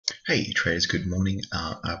Hey traders, good morning.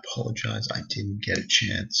 I apologize, I didn't get a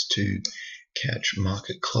chance to catch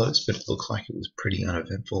market close, but it looked like it was pretty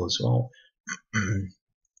uneventful as well.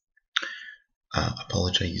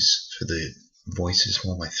 Apologize for the voices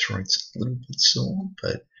while my throat's a little bit sore,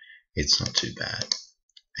 but it's not too bad.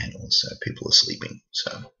 And also, people are sleeping, so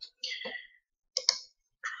trying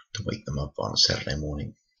to wake them up on a Saturday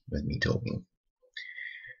morning with me talking.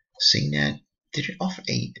 CNET, did it offer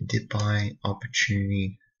a dip buy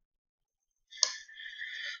opportunity?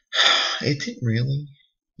 It didn't really.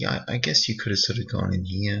 Yeah, I guess you could have sort of gone in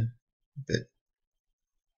here, but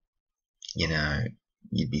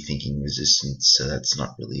you'd be thinking resistance, so that's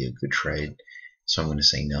not really a good trade. So I'm going to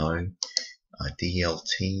say no.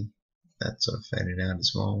 DLT, that sort of faded out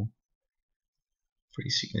as well,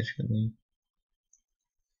 pretty significantly.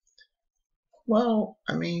 Well,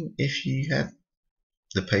 I mean, if you had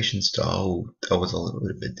the patience to hold, there was a little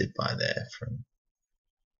bit of a dip by there from,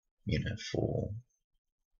 for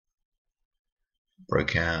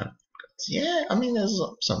broke out. Yeah, I mean, there's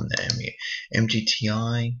some there. I mean,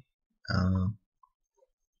 MGTI,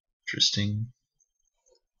 interesting.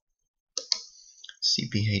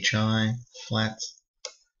 CPHI, flat.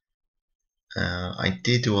 I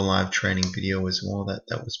did do a live trading video as well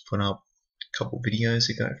that was put up a couple videos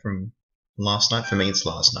ago from last night. For me, it's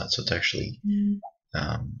last night, so it's actually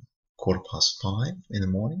 5:15 in the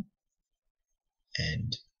morning.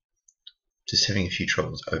 And just having a few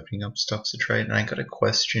troubles opening up stocks to trade. And I got a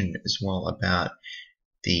question as well about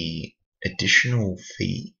the additional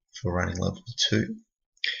fee for running level 2.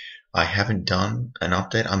 I haven't done an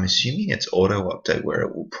update. I'm assuming it's auto update where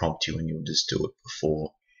it will prompt you and you'll just do it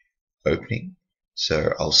before opening.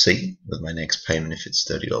 So I'll see with my next payment if it's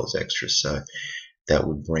 $30 extra. So that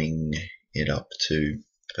would bring it up to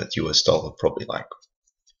that US dollar, probably like,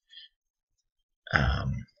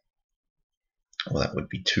 well, that would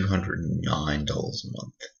be $209 a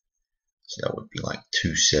month. So that would be like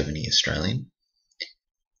 $270 Australian,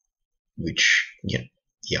 which,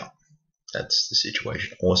 yeah, that's the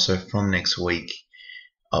situation. Also, from next week,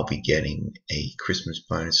 I'll be getting a Christmas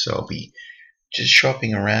bonus. So I'll be just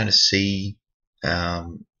shopping around to see,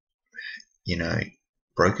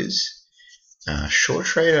 brokers. Short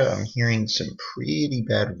trader, I'm hearing some pretty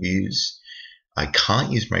bad reviews. I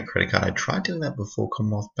can't use my credit card. I tried doing that before.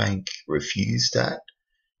 Commonwealth Bank refused that,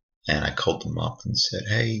 and I called them up and said,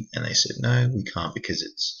 hey, and they said, no, we can't because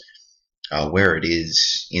it's where it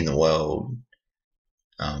is in the world.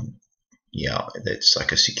 Yeah, that's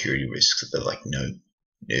like a security risk. So they're like, no,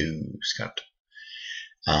 Scott.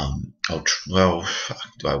 Well,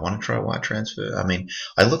 do I want to try wire transfer? I mean,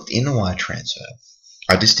 I looked into wire transfer.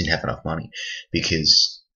 I just didn't have enough money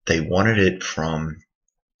because they wanted it from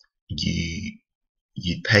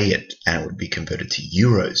you'd pay it and it would be converted to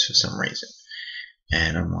euros for some reason.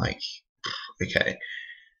 And I'm like, okay.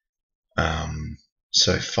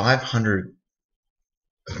 So 500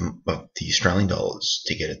 of the Australian dollars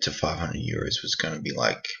to get it to 500 euros was going to be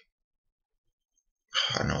like,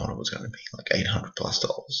 I don't know what it was going to be, like $800+.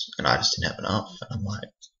 And I just didn't have enough. And I'm like,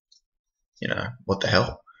 what the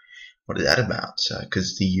hell? What is that about? So,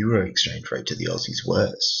 because the euro exchange rate to the Aussie is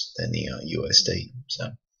worse than the USD.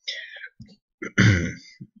 So,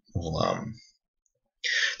 well,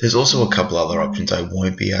 there's also a couple other options I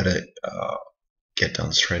won't be able to get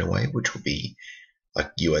done straight away, which will be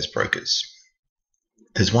like US brokers.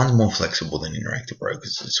 There's one more flexible than Interactive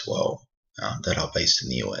Brokers as well that are based in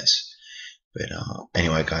the US. But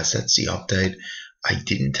anyway, guys, that's the update. I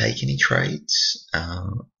didn't take any trades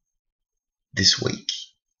this week.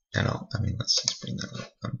 And let's bring that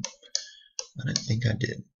up. I don't think I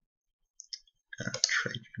did.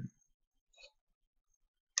 Trade.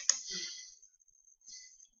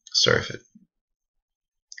 Sorry if it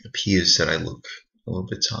appears that I look a little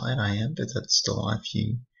bit tired. I am, but that's the life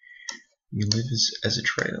you live as a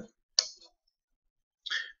trader.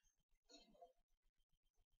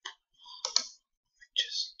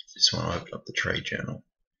 Just want to open up the trade journal.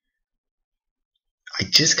 I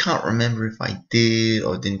just can't remember if I did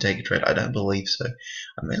or didn't take a trade. I don't believe so.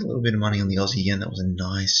 I made a little bit of money on the Aussie yen. That was a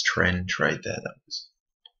nice trend trade there. That was.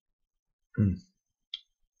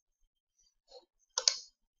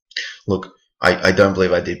 Look, I don't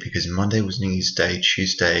believe I did because Monday was New Year's Day.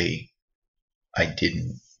 Tuesday, I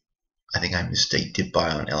didn't. I think I missed a dip buy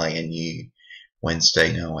on LANU.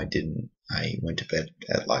 Wednesday, no, I didn't. I went to bed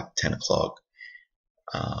at like 10 o'clock.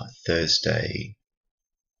 Thursday,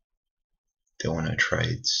 there were no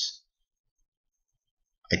trades.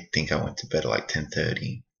 I think I went to bed at like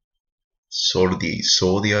 10:30. Saw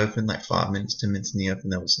the open, like 5 minutes, 10 minutes in the open.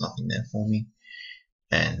 There was nothing there for me.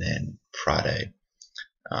 And then Friday,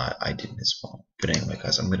 I didn't as well. But anyway,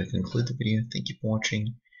 guys, I'm going to conclude the video. Thank you for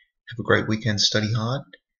watching. Have a great weekend. Study hard.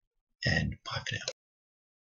 And bye for now.